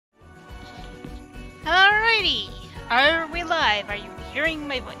Alrighty, are we live? Are you hearing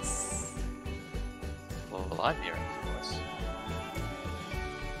my voice? Well, I'm hearing your voice.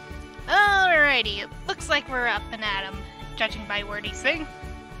 Alrighty, it looks like we're up and at 'em, judging by Wordy's thing.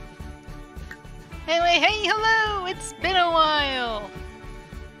 Anyway, hey, hello! It's been a while!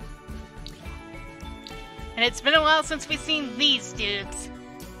 And it's been a while since we've seen these dudes.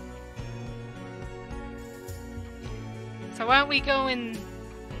 So why don't we go and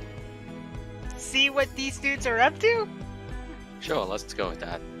see what these dudes are up to? Sure, let's go with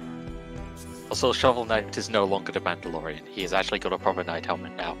that. Also, Shovel Knight is no longer the Mandalorian. He has actually got a proper knight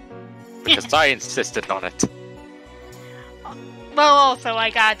helmet now. Because I insisted on it. Well, also, I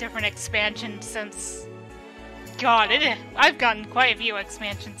got a different expansion since... God, I've gotten quite a few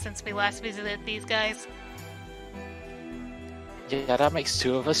expansions since we last visited these guys. Yeah, that makes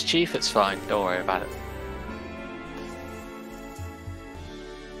two of us, Chief. It's fine. Don't worry about it.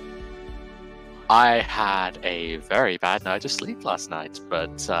 I had a very bad night of sleep last night,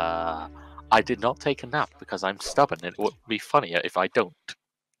 but I did not take a nap because I'm stubborn. It would be funnier if I don't.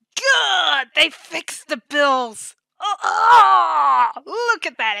 God, they fixed the bills! Oh, look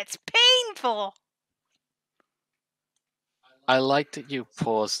at that, it's painful! I like that you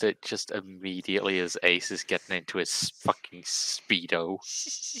paused it just immediately as Ace is getting into his fucking Speedo.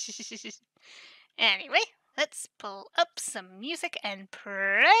 Anyway, let's pull up some music and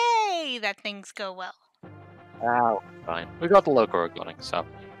pray that things go well. Ow. Fine. We got the logo running, so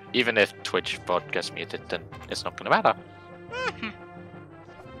even if Twitch bot gets muted, then it's not gonna matter. Mm-hmm.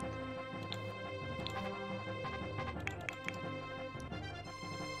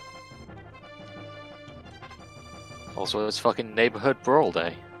 Also, it's fucking neighborhood brawl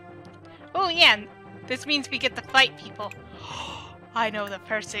day. Oh yeah, this means we get to fight people. I know the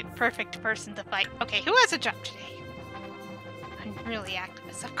perfect person to fight. Okay, who has a job today? Unruly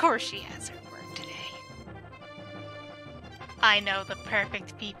activist. Of course she has her work today. I know the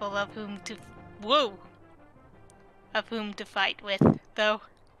perfect people of whom to... Whoa! Of whom to fight with, though.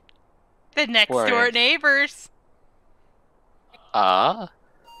 The next door neighbors. Mm-hmm.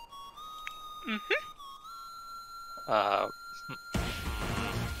 Oh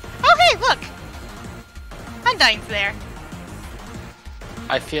hey, look! Untitled there.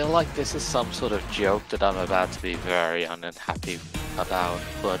 I feel like this is some sort of joke that I'm about to be very unhappy about,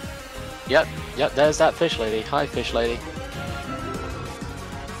 but... Yep, there's that fish lady. Hi, fish lady.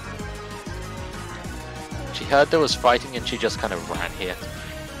 She heard there was fighting and she just kind of ran here.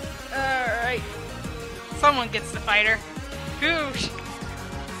 Alright. Someone gets to fight her.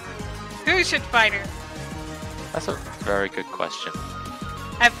 Who should fight her? That's a very good question.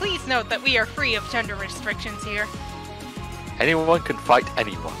 Please note that we are free of gender restrictions here. Anyone can fight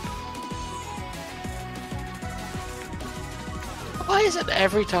anyone. Why is it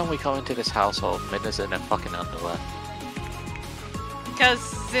every time we come into this household, Minna's in her fucking underwear? Because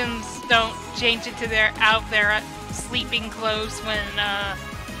Sims don't change into their sleeping clothes when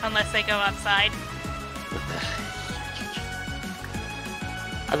unless they go outside.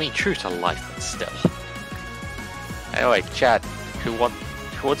 I mean, true to life, but still. Anyway, chat, who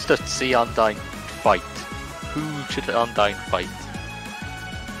wants to see Undyne fight? Who should Undyne fight?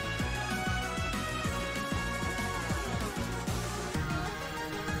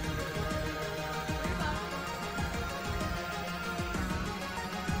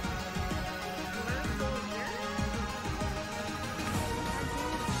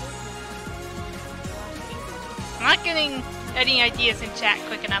 I'm not getting any ideas in chat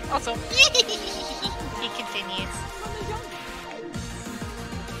quick enough. Also, he continues.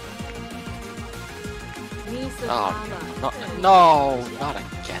 Oh, no, not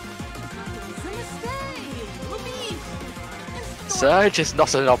again. Surge is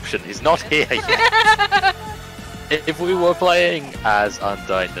not an option, he's not here yet. If we were playing as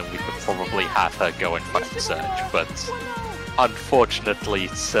Undyne, then we could probably have her go and fight Surge, but unfortunately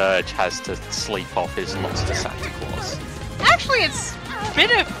Surge has to sleep off his loss to Santa Claus. Actually, it's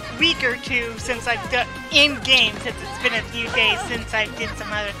been a week or two since I've done in-game, since it's been a few days since I did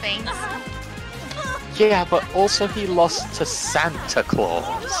some other things. Yeah, but also he lost to Santa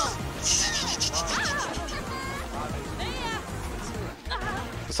Claus.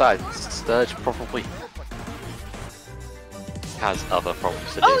 Besides, Surge probably has other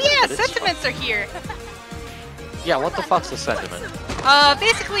problems to do. Oh yeah, but sentiments are here! Yeah, what the fuck's a sentiment?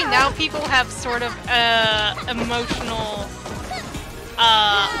 Basically now people have sort of, emotional,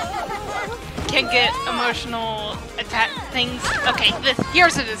 can get emotional attack things. Okay,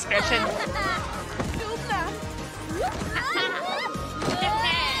 here's a description.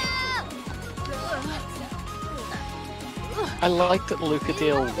 I like that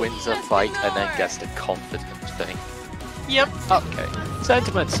Lucadale wins a fight and then gets the confident thing. Yep. Okay.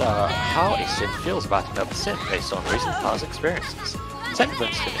 Sentiments are how a sim feels about another sim based on recent past experiences.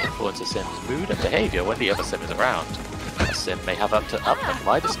 Sentiments can influence a sim's mood and behavior when the other sim is around. A sim may have up and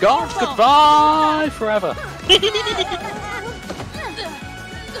Midas gone. Goodbye forever.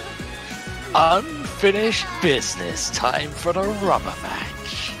 Unfinished business. Time for the rubber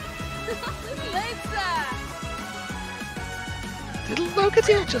match. Did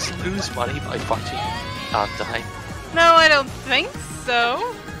Lucadale just lose money by fighting Undyne? No, I don't think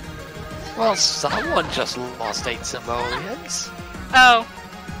so. Well, someone just lost 8 simoleons. Oh,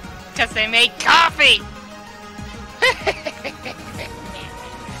 because they made coffee!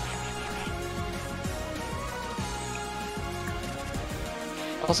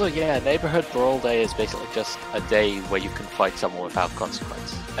 Also, yeah, Neighborhood Brawl Day is basically just a day where you can fight someone without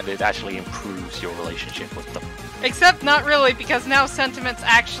consequence, and it actually improves your relationship with them. Except not really, because now sentiments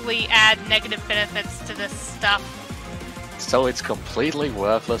actually add negative benefits to this stuff. So it's completely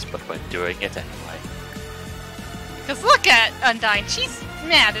worthless, but we're doing it anyway. Because look at Undyne, she's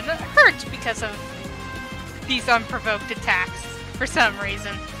mad and it hurts because of these unprovoked attacks, for some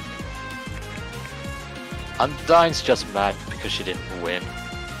reason. Undyne's just mad because she didn't win.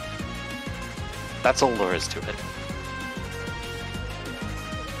 That's all there is to it.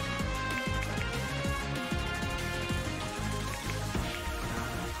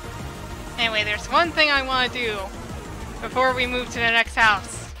 Anyway, there's one thing I want to do before we move to the next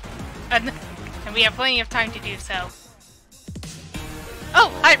house. And we have plenty of time to do so.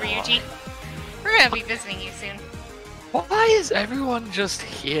 Oh, hi Ryuji. We're gonna be visiting you soon. Why is everyone just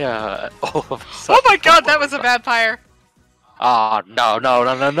here all of a Oh sudden? my god, that was a vampire! Ah, no.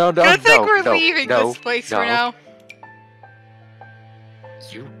 Good thing we're leaving this place for now.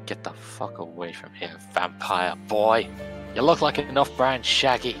 You get the fuck away from here, vampire boy. You look like an off-brand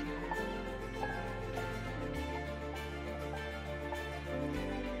Shaggy.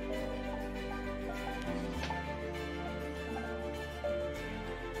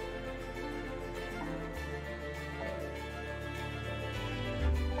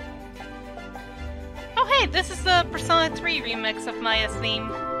 Oh hey, this is the Persona 3 remix of Maya's theme.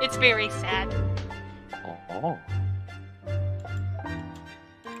 It's very sad. Oh.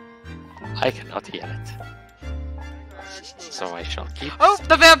 I cannot hear it. So I shall keep... Oh,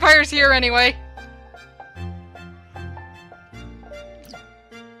 the vampire's here anyway!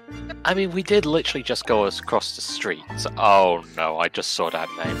 I mean, we did literally just go across the street. So... Oh no, I just saw that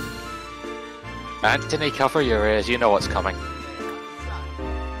name. Anthony, cover your ears, you know what's coming.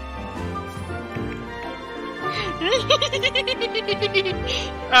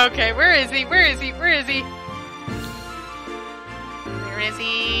 Okay, where is he? Where is he? Where is he? Where is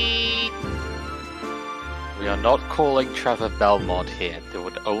he? We are not calling Trevor Belmont here. That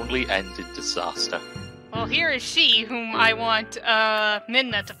would only end in disaster. Well, here is she, whom I want,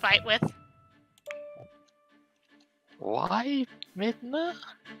 Midna to fight with. Why, Midna?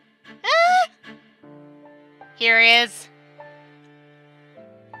 Here he is.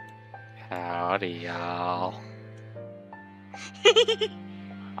 Howdy, y'all.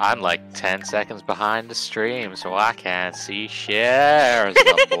 I'm like 10 seconds behind the stream, so I can't see shares,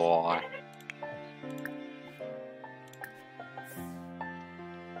 the boy.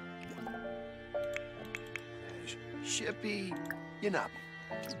 Shippy, you know.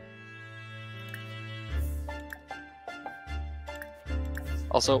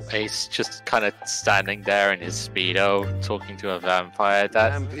 Also, Ace just kind of standing there in his Speedo, talking to a vampire.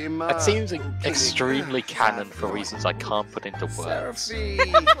 That seems extremely canon for reasons I can't put into words.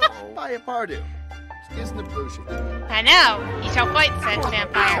 Buy a Pardu. Excuse the pollution. And now, he shall fight said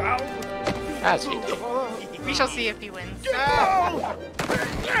vampire. As he did. We shall see if he wins.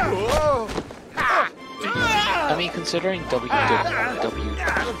 I mean, considering WWW's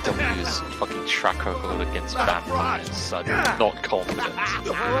fucking track record against vampires, I'm not confident.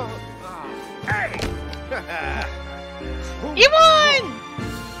 You won!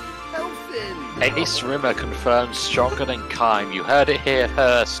 Ace Rimmer confirmed stronger than Kime. You heard it here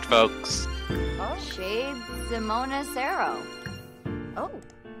first, folks. Oh, Shade Simona Sero. Oh.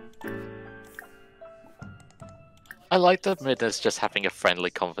 I like that Midna's just having a friendly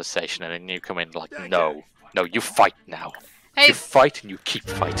conversation and then you come in like, no, you fight now. Hey, You fight and you keep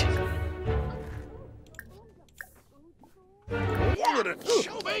fighting.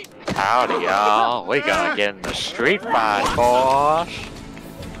 Howdy, y'all. We gonna get in the street fight, boys.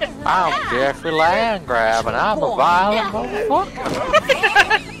 I'm Jeffrey Landgrab and I'm a violent motherfucker.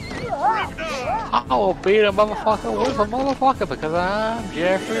 I will beat a motherfucker with a motherfucker because I'm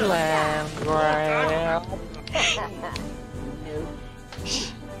Jeffrey Landgrab.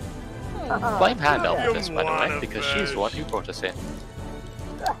 Blame Handel for this, by the way, because she's the one who brought us in.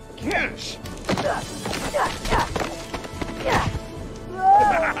 Yes.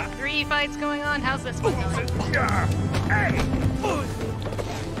 3 fights going on? How's this one going?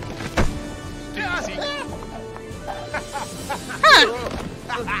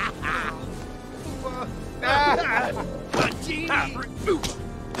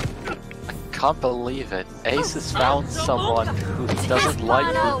 I can't believe it. Ace has found someone who he doesn't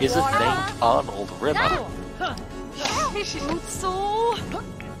like who isn't named Arnold Rimmer.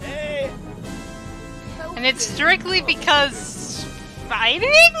 And it's strictly because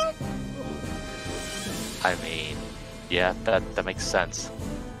fighting? I mean, yeah, that makes sense.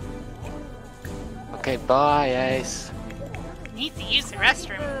 Okay, bye, Ace. Need to use the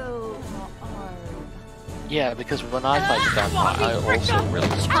restroom. Yeah, because when I fight Vampire, I also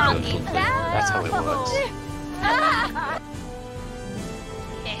really struggle. That's how it works.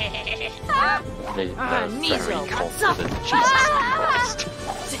 They're very confident, Jesus Christ.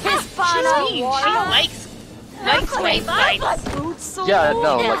 She likes weight fights. Yeah,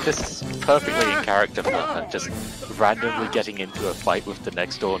 no, like this is perfectly in character for her, just randomly getting into a fight with the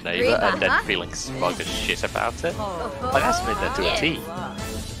next door neighbor and then feeling smug as shit about it. Like that's Midna to a T.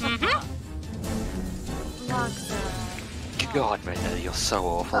 Mm-hmm. God, Midna, you're so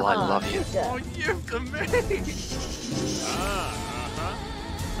awful, I love you. Oh, you're amazing.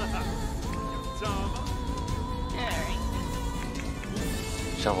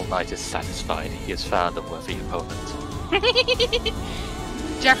 Shovel Knight is satisfied, he has found a worthy opponent.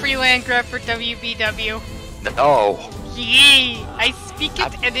 Jeffrey Landgraabery for WBW. No! Yee! I speak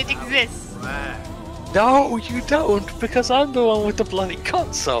it and it exists. No, you don't, because I'm the one with the bloody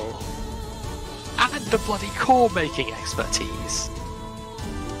console! And the bloody core making expertise!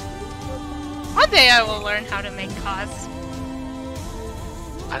 One day I will learn how to make cause.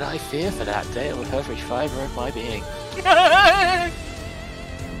 And I fear for that day with every fibre of my being. I'm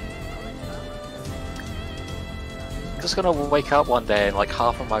just gonna wake up one day and like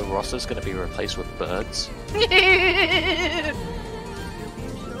half of my roster's gonna be replaced with birds.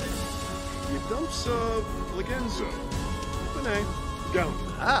 Jedouws legenzo. Nee, goud.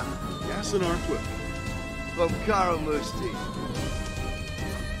 Ah, gas en artwip. Van Karo Musti.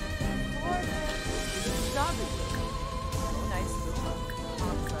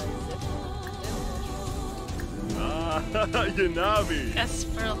 Yanavi. Just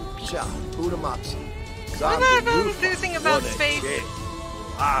for Tja, Udamapsi. What about enthusing about space?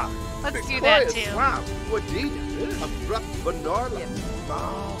 Ah, Let's do that too. What did you? Abrupt Benarla.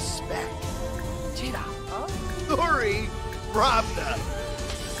 Ball spec. Tita. Sorry, Pravda.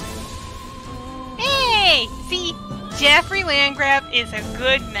 Hey! See, Jeffrey Landgraabery is a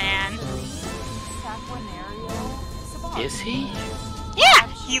good man. Is he? Yeah,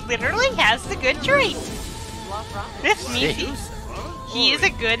 he literally has the good trait. This means he is a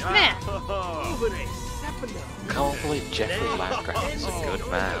good man. I can't believe Jeffrey Landgraabery is a good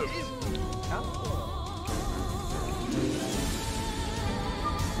man.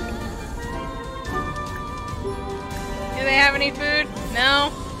 Do they have any food?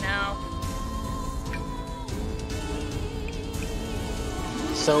 No? No.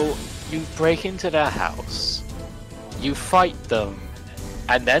 So, you break into their house, you fight them,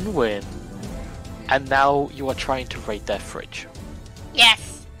 and then win, and now you are trying to raid their fridge.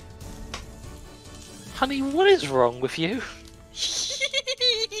 Yes. Honey, what is wrong with you?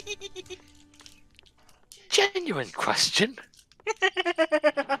 Genuine question.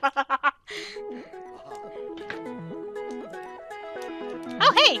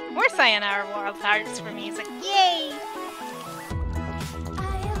 Oh hey, more Sayonara Wild Hearts for music. Yay!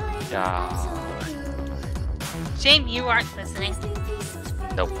 Shame you aren't listening.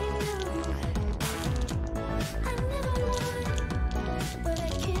 Nope.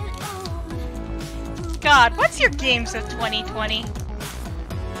 God, what's your games of 2020?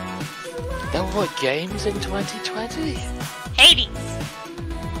 There were games in 2020? Hades!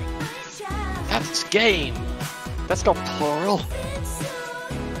 That's game. That's not plural.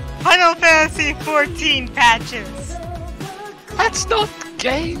 Final Fantasy 14 patches! That's not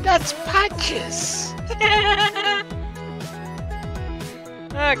game, that's patches.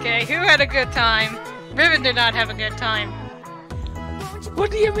 Okay, who had a good time? Riven did not have a good time. What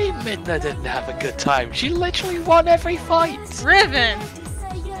do you mean Midna didn't have a good time? She literally won every fight. Riven!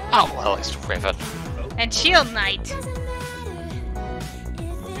 Oh, well, it's Riven. And Shield Knight.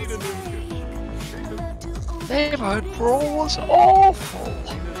 Neighborhood Brawl was awful.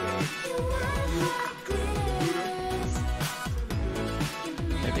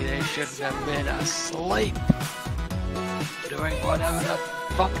 Maybe they shouldn't have been asleep. Doing whatever the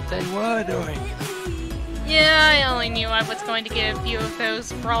fuck they were doing. Yeah, I only knew I was going to get a few of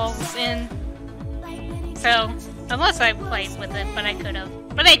those brawls in. So, unless I played with it, but I could have.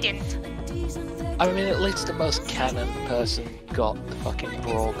 But I didn't. I mean, at least the most canon person got the fucking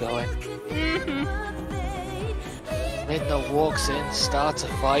brawl going. Mm-hmm. Midna walks in, starts a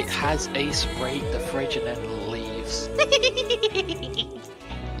fight, has Ace raid the fridge, and then leaves.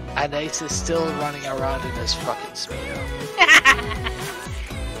 And Ace is still running around in his fucking Speedo.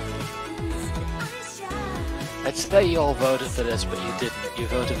 I'd say you all voted for this, but you didn't. You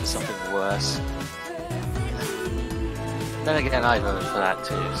voted for something worse. Then again, I voted for that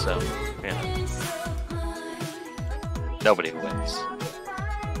too, so, you know. Nobody wins.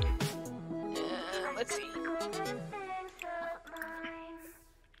 Let's see.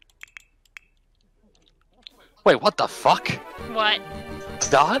 Wait, what the fuck? What?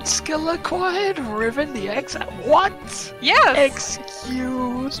 Dance skill acquired? Riven the X? What? Yes!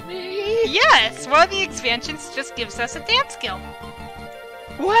 Excuse me? Yes! One of the expansions just gives us a dance skill.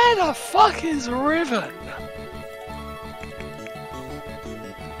 Where the fuck is Riven?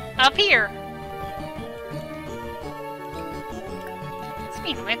 Up here.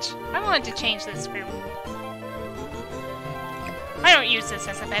 Speaking of which, I wanted to change this room. I don't use this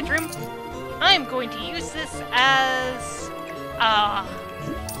as a bedroom. I'm going to use this as a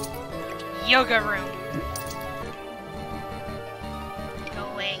yoga room. Go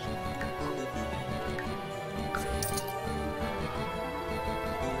away.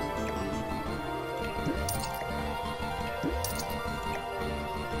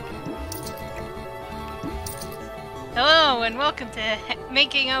 Hello, and welcome to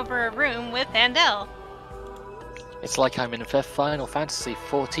Making Over a Room with Handel. It's like I'm in Final Fantasy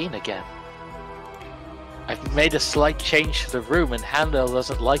XIV again. I've made a slight change to the room and Handel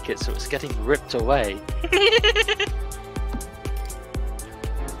doesn't like it, so it's getting ripped away.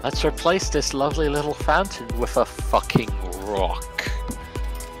 Let's replace this lovely little fountain with a fucking rock.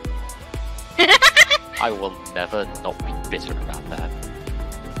 I will never not be bitter about that.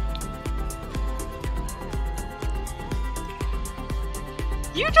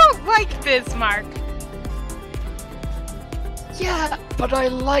 You don't like Bismarck! Yeah, but I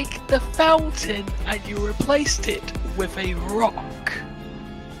like the fountain, and you replaced it with a rock.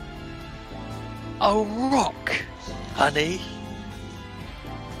 A rock, honey.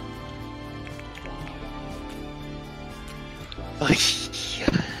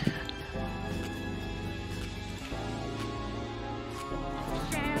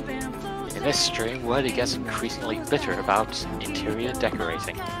 In this stream, Wordy gets increasingly bitter about interior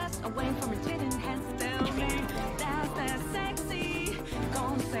decorating.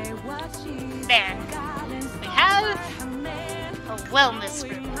 There. We have a wellness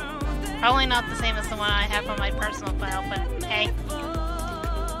room. Probably not the same as the one I have on my personal file, but hey.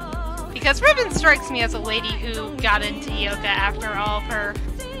 Because Riven strikes me as a lady who got into yoga after all of her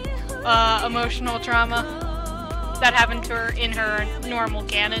emotional trauma that happened to her in her normal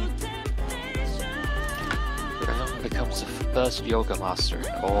canon. Riven becomes the first yoga master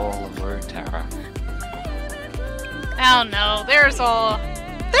in all of Runeterra. I don't know, there's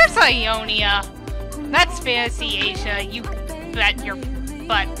Ionia. That's Fantasy Asia. You bet your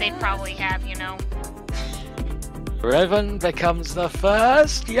butt they probably have, you know. Riven becomes the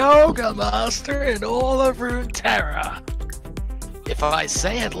first yoga master in all of Runeterra. If I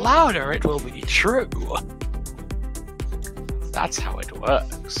say it louder, it will be true. That's how it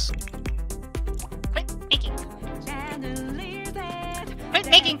works. Quit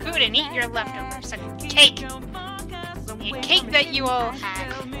making food and eat your leftovers. A cake. A cake that you all had.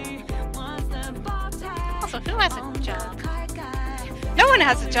 Also, who has a job? No one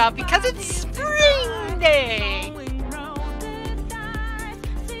has a job because it's Spring Day!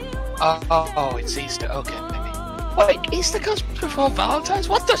 Oh, it's Easter. Okay, maybe. Wait, Easter comes before Valentine's?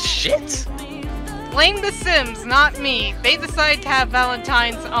 What the shit? Blame the Sims, not me. They decide to have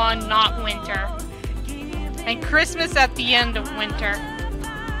Valentine's on not winter. And Christmas at the end of winter.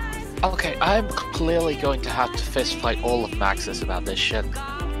 Okay, I'm clearly going to have to fistfight all of Maxis about this shit.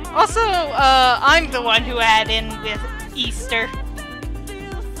 Also, I'm the one who had in with Easter.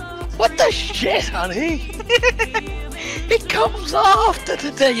 What the shit, honey? It comes after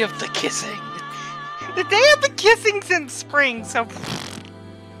the day of the kissing. The day of the kissing's in spring, so...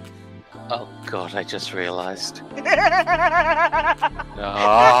 Oh god, I just realized. No!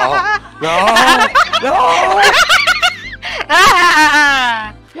 No!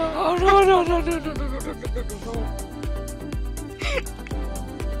 No! No! No!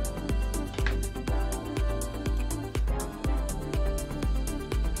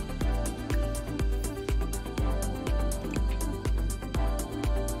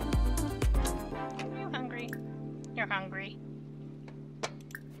 You're hungry.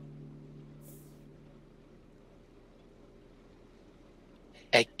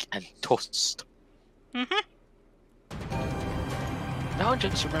 Egg and toast. Mm-hmm. Now I'm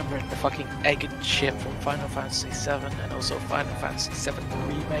just remembering the fucking egg and chip from Final Fantasy VII and also Final Fantasy VII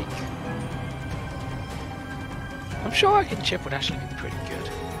Remake. I'm sure egg and chip would actually be pretty good.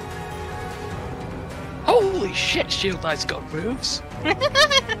 Holy shit, Shield Knight's got moves!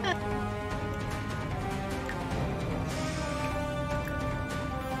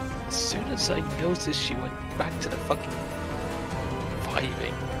 As soon as I noticed she went back to the fucking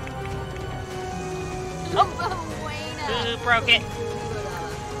vibing. Ooh, broke it.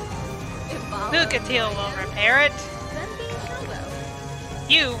 Lucatil will repair it.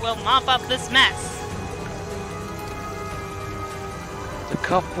 You will mop up this mess. The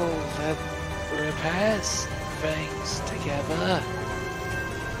couple that repairs things together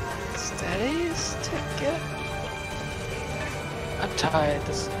stays together. I'm tired.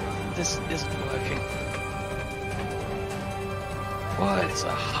 This isn't working. Words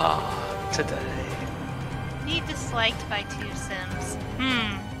are hard today. Be disliked by 2 Sims.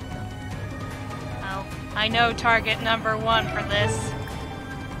 Well, I know target number 1 for this.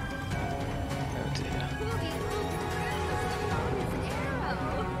 Oh dear.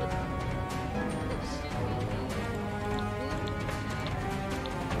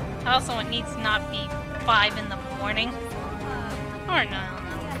 Also, it needs to not be 5 in the morning. Or no.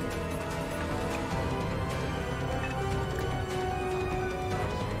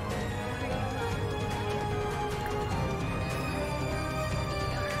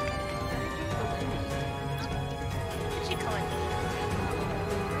 What'd you call it?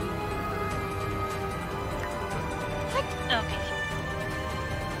 What? Okay.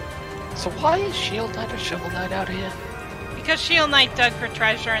 So why is Shield Knight or Shovel Knight out here? Because Shield Knight dug for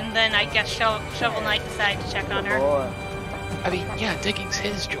treasure, and then I guess Shovel Knight decided to check on her. I mean, yeah, digging's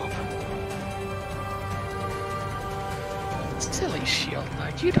his job. Silly Shield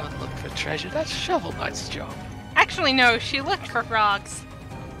Knight, you don't look for treasure, that's Shovel Knight's job. Actually, no, she looked for frogs.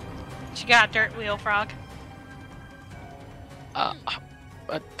 She got a dirt wheel frog.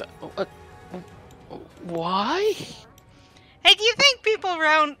 Why? Hey, do you think people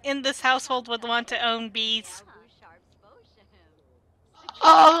around in this household would want to own bees?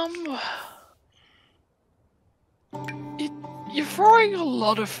 You're throwing a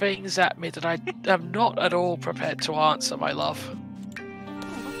lot of things at me that I am not at all prepared to answer, my love.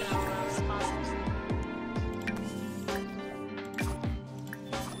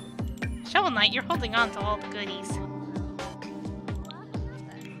 Shovel Knight, you're holding on to all the goodies.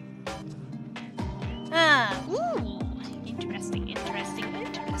 Ah, ooh! Interesting, interesting,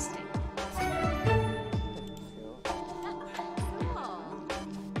 interesting.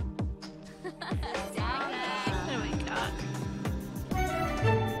 What do we got?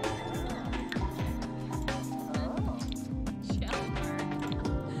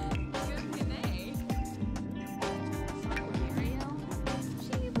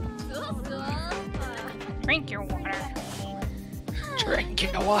 Drink your water. Drink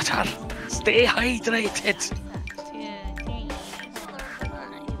your water. Stay hydrated.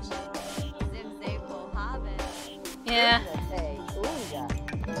 Yeah.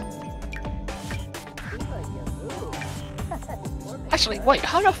 Actually, wait,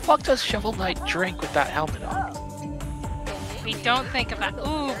 how the fuck does Shovel Knight drink with that helmet on? We don't think about.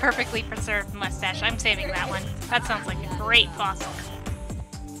 Ooh, perfectly preserved mustache. I'm saving that one. That sounds like a great fossil.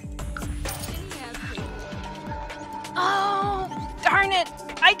 Oh, darn it!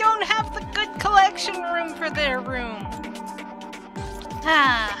 I don't have the good collection room for their room.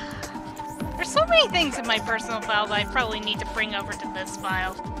 Ah. There's so many things in my personal file that I probably need to bring over to this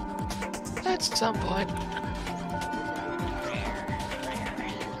file. At some point.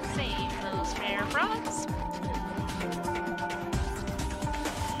 Save those rare frogs.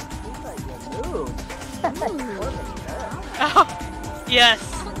 Oh, yes,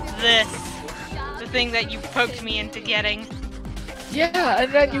 this. The thing that you poked me into getting. Yeah,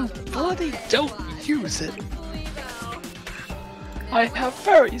 and then you bloody don't use it. I have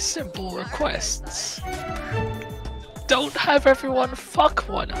very simple requests. Don't have everyone fuck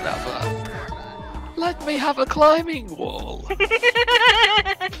one another. Let me have a climbing wall.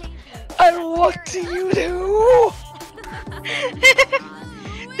 And what do you do?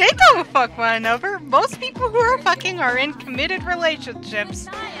 They don't fuck one another. Most people who are fucking are in committed relationships.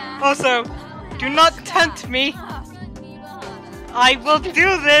 Also, do not tempt me. I will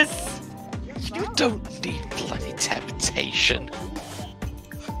do this. You don't need bloody temptation.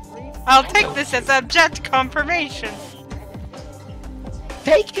 I'll take this as abject confirmation.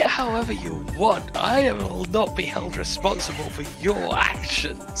 Take it however you want. I will not be held responsible for your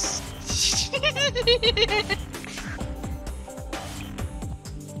actions.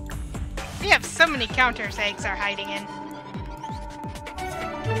 We have so many counters eggs are hiding in.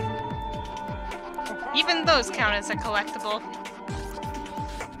 Even those count as a collectible.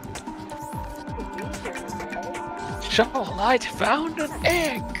 Starlight found an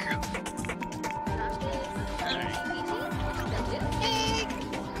egg.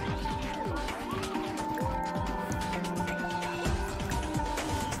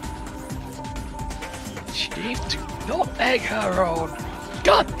 Chief, do not egg her on.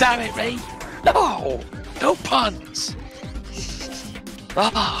 God damn it, me! No! No puns!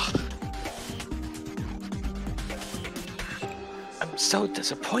 Ah! I'm so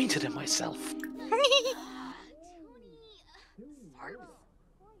disappointed in myself.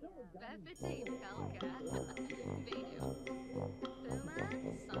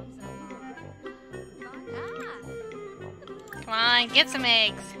 Come on, get some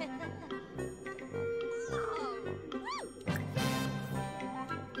eggs.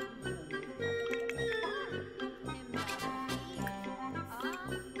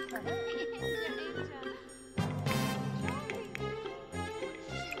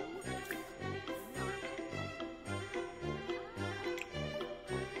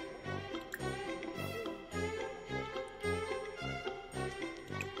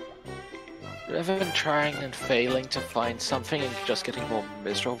 Rather than trying and failing to find something and just getting more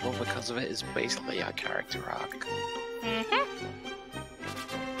miserable because of it is basically our character arc.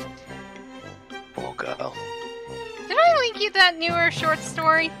 Poor girl. Did I link you that newer short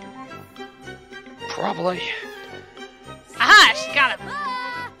story? Probably. Aha! She got him!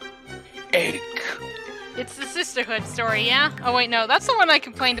 Egg. It's the sisterhood story, yeah? Oh wait, no, that's the one I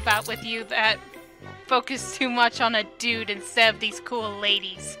complained about with you that focused too much on a dude instead of these cool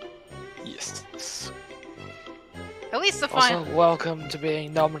ladies. Yes. At least the fun. Also, welcome to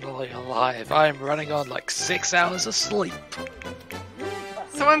being nominally alive. I am running on like 6 hours of sleep.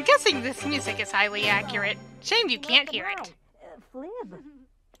 So I'm guessing this music is highly accurate. Shame you can't hear it.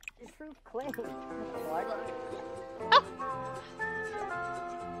 Oh.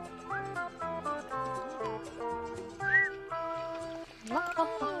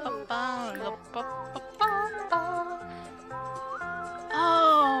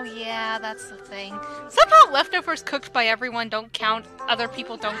 Oh, yeah, that's the thing. Somehow leftovers cooked by everyone don't count, other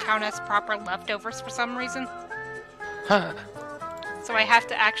people don't count as proper leftovers for some reason. Huh. So I have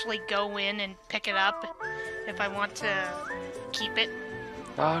to actually go in and pick it up if I want to keep it.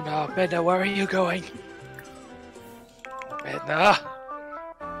 Oh no, Midna, where are you going? Midna?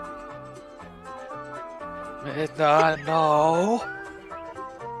 Midna, no.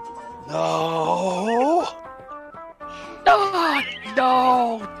 No. No,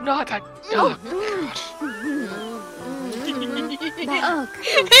 no, not a...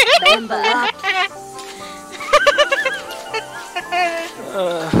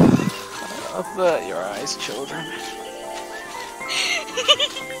 Oh, avert your eyes, children.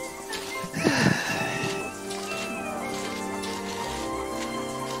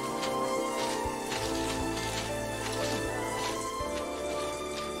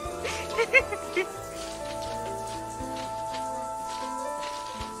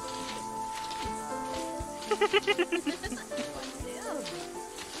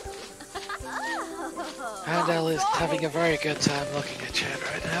 Handel is having a very good time looking at Chad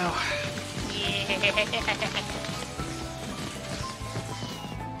right now.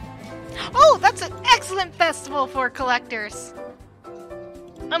 Oh, that's an excellent festival for collectors.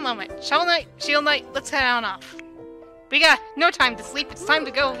 A moment. Shovel Knight, Shield Knight, let's head on off. We got no time to sleep. It's time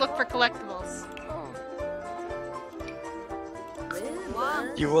to go look for collectibles.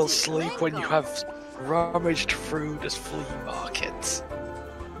 You will sleep when you have rummaged through this flea market.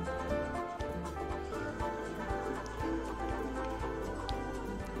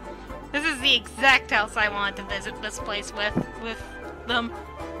 This is the exact house I wanted to visit this place with them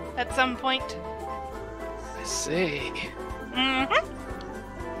at some point. I see. Mm-hmm.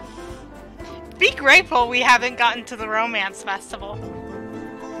 Be grateful we haven't gotten to the romance festival.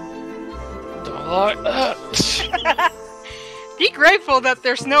 Don't like that. Be grateful that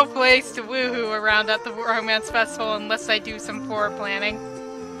there's no place to woohoo around at the romance festival unless I do some planning.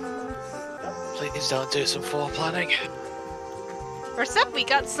 Please don't do some planning. First up, we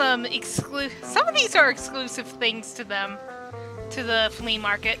got some some of these are exclusive things to them, to the flea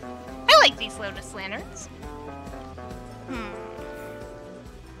market. I like these lotus lanterns.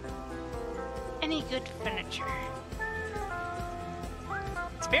 Any good furniture?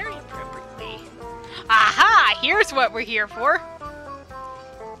 It's very appropriately. Aha! Here's what we're here for.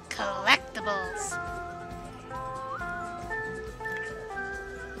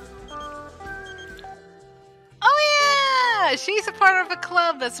 yeah, she's a part of a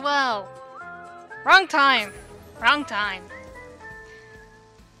club as well. Wrong time. Wrong time.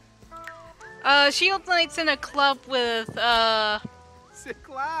 Shield Knight's in a club with,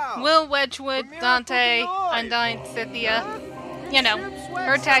 Will Wedgwood, Dante, Undyne, Cynthia. You know,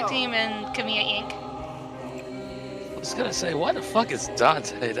 her tag team and Kamiya Inc. I was gonna say, why the fuck is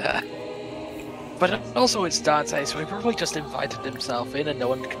Dante there? But also it's Dante, so he probably just invited himself in and no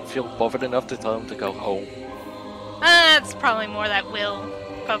one can feel bothered enough to tell him to go home. It's probably more that Will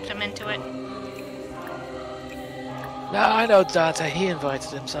poked him into it. No, I know Dante, he invited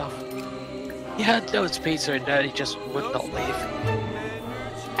himself. He had loads of pizza in there, he just would not leave.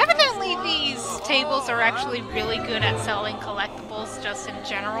 Evidently these tables are actually really good at selling collectibles just in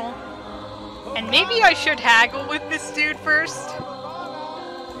general. And maybe I should haggle with this dude first?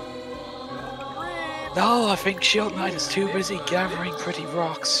 No, I think Shield Knight is too busy gathering pretty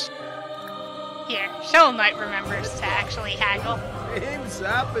rocks. Here, Shovel Knight remembers to actually haggle. Name's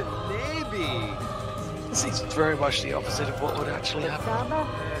up and maybe. This is very much the opposite of what would actually happen.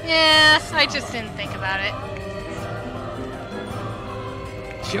 Yeah, I just didn't think about it.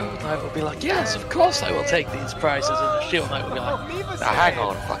 Shield Knight will be like, yes, of course I will take these prizes, and the Shield Knight will be like, now hang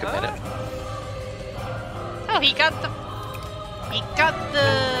on a fucking minute. Oh, he got the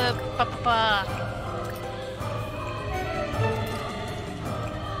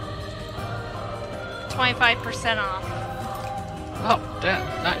 25% off. Oh, damn,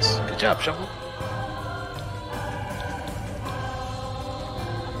 nice. Good job, Shovel.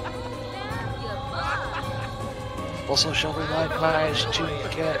 Also, Shovel Knight managed to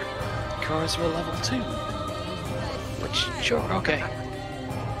get Charisma level 2. Which, sure, okay.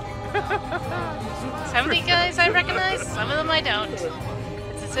 Some of the guys I recognize, some of them I don't. It's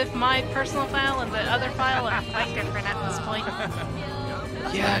as if my personal file and the other file are quite different at this point.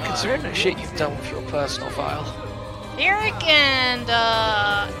 Yeah, considering the shit you've done with your personal file. Eric and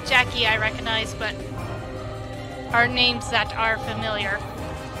Jackie I recognize, but are names that are familiar.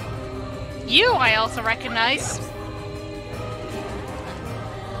 You I also recognize.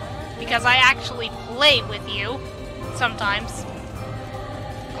 Because I actually play with you sometimes.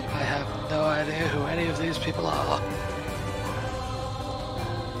 I have no idea who any of these people are.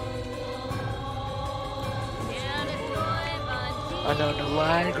 I know the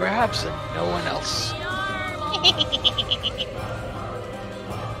Landgrabs and no one else.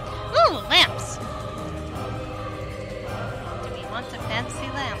 Ooh, lamps! Do we want a fancy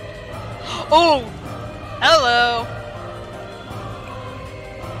lamp? Oh! Hello!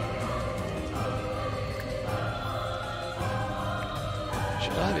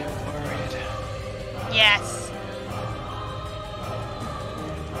 Should I be worried? Yes.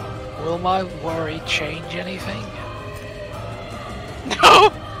 Will my worry change anything? No!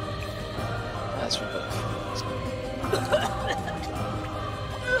 That's what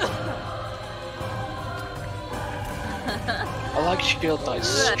I like Shield Knight's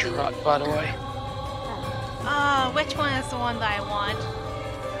strut, by the way. Which one is the one that I want?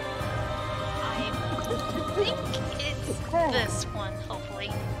 I think it's this one,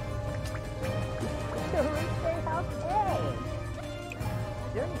 hopefully.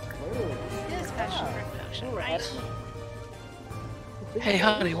 It's passion fruit potion, right? Hey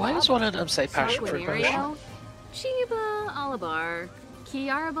honey, why does one of them say passion fruit potion? Aquanerio, Chiba Alabar,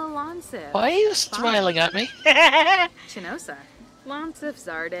 Kiarba Lansif, Why are you smiling at me? Chinosa, Lansif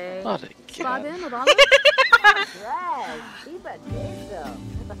Zarde, Not again. Spadin Abala,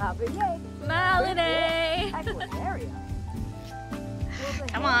 Malade.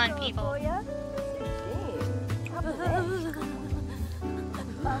 Come on, people.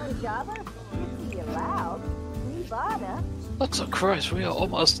 Look, so Christ, we are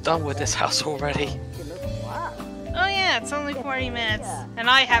almost done with this house already. Oh yeah, it's only 40 minutes. And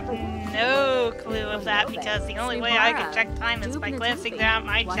I have no clue of that because the only way I can check time is by glancing down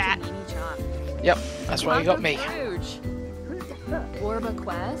at my chat. Yep, that's why you got me. Orba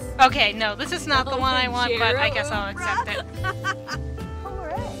Quest. Okay, no, this is not the one I want, but I guess I'll accept it.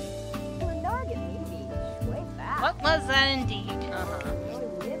 What was that indeed?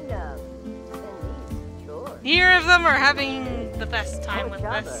 Neither of them are having the best time with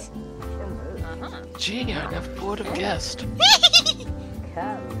this. Gee, I never would have guessed.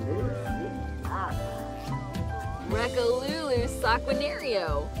 Rekalulu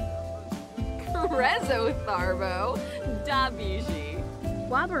Saquinario. Rezo Tharbo. Dabiji.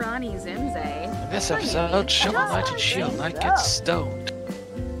 Wabarani Zimze. In this episode, Shovel Knight and Shield Knight get stoned.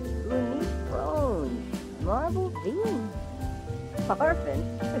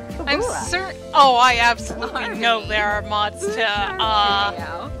 I'm certain. Oh, I absolutely know there are mods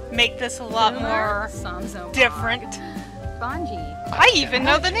to make this a lot more different. Spongy. I even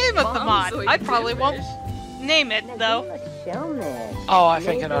know the name of the mod. Bomb I soy probably won't fish. name it, though. Oh, I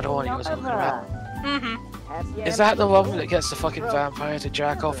think I know the one you were talking about. Mm-hmm. Is that the one that gets the fucking vampire to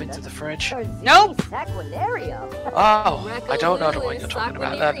jack off into the fridge? Nope. Oh, I don't know the one you're talking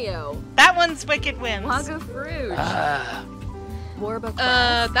about then. Saquinario. That one's Wicked Whims. Waga Fruit. Warba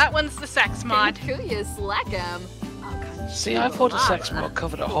That one's the sex mod. Kuya Slackham. See, I thought the sex mod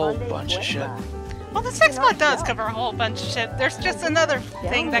covered a whole bunch of shit. Well, the sex mod does cover a whole bunch of shit. There's just another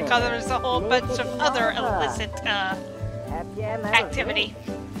thing that covers a whole bunch of other illicit, activity.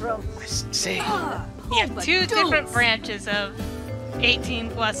 I see. You have two different branches of 18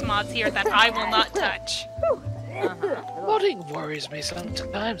 plus mods here that I will not touch. Modding worries me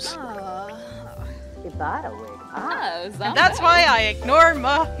sometimes. And that's why I ignore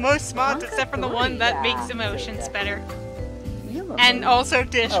most mods except for the one that makes emotions better. And also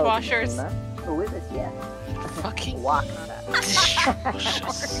dishwashers. Fucking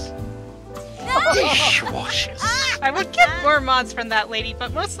dishwashers. Dishwashers. I would get more mods from that lady,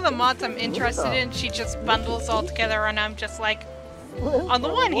 but most of the mods I'm interested in, she just bundles all together, and I'm just like, on the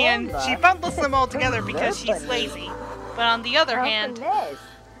one hand, she bundles them all together because she's lazy, but on the other hand, I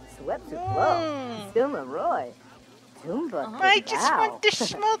just want this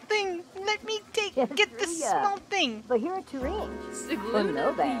small thing. Let me get this small thing.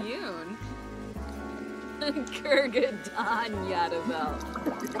 Sigluna Piyun. Kurgadan Yadavel.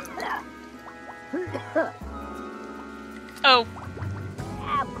 Oh.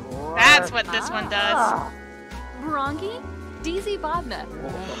 That's what this one does. Bronchi? DZ Bobna.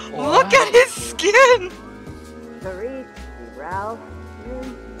 Look at his skin!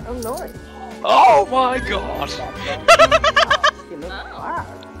 Oh my god!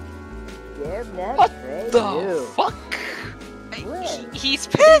 What the fuck? He's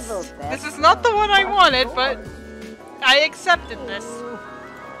pissed! This is not the one I wanted, but I accepted this.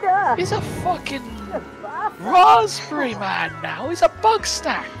 He's a fucking raspberry man now. He's a bug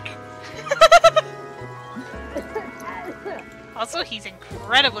stack. Also, he's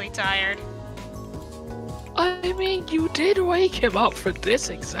incredibly tired. I mean, you did wake him up for this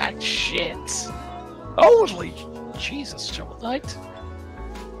exact shit. Holy Jesus, Shovel Knight.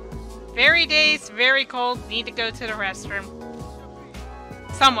 Very days, very cold, need to go to the restroom.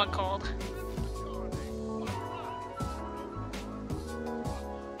 Somewhat cold.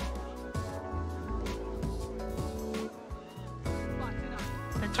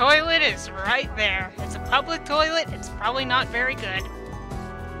 The toilet is right there. It's a public toilet, it's probably not very good.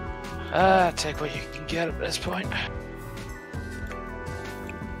 Take what you can get at this point.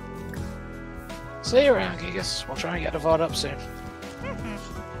 See you around, Gigas. We'll try and get the VOD up soon.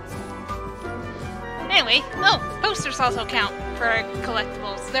 Anyway, oh, posters also count for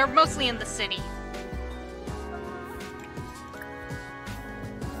collectibles. They're mostly in the city.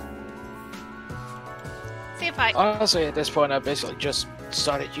 See if I... Honestly, at this point, I basically just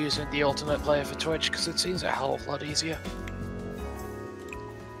started using the alternate player for Twitch because it seems a hell of a lot easier.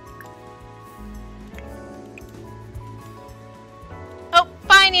 Oh,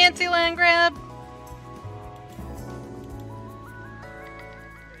 bye, Nancy Landgrab!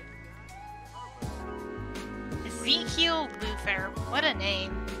 Ezekiel Luther, what a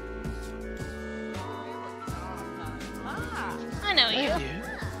name. I know you.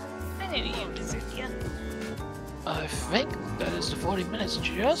 I knew you, Ezekiel. I think that is the 40 minutes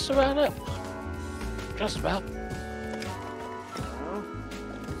just about up. Just about.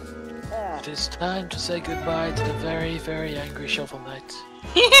 It is time to say goodbye to the very, very angry Shovel Knight.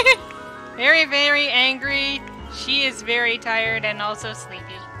 Very, very angry. She is very tired and also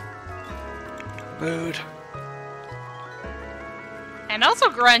sleepy. Mood. And also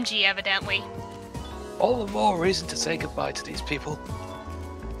grungy, evidently. All the more reason to say goodbye to these people.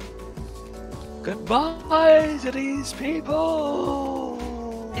 Goodbye to these people!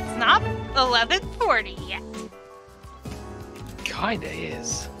 It's not 11:40 yet. Kinda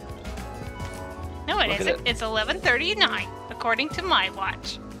is. No, it Look at isn't. It's 11:39, according to my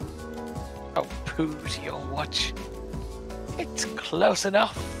watch. Oh, poo to your watch. It's close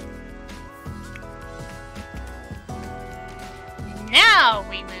enough. Now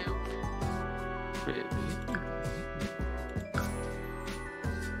we move.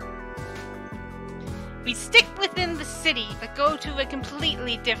 We stick within the city, but go to a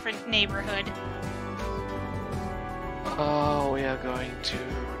completely different neighborhood. Oh, we are going to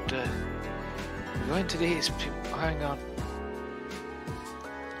the... We're going to these people. Hang on.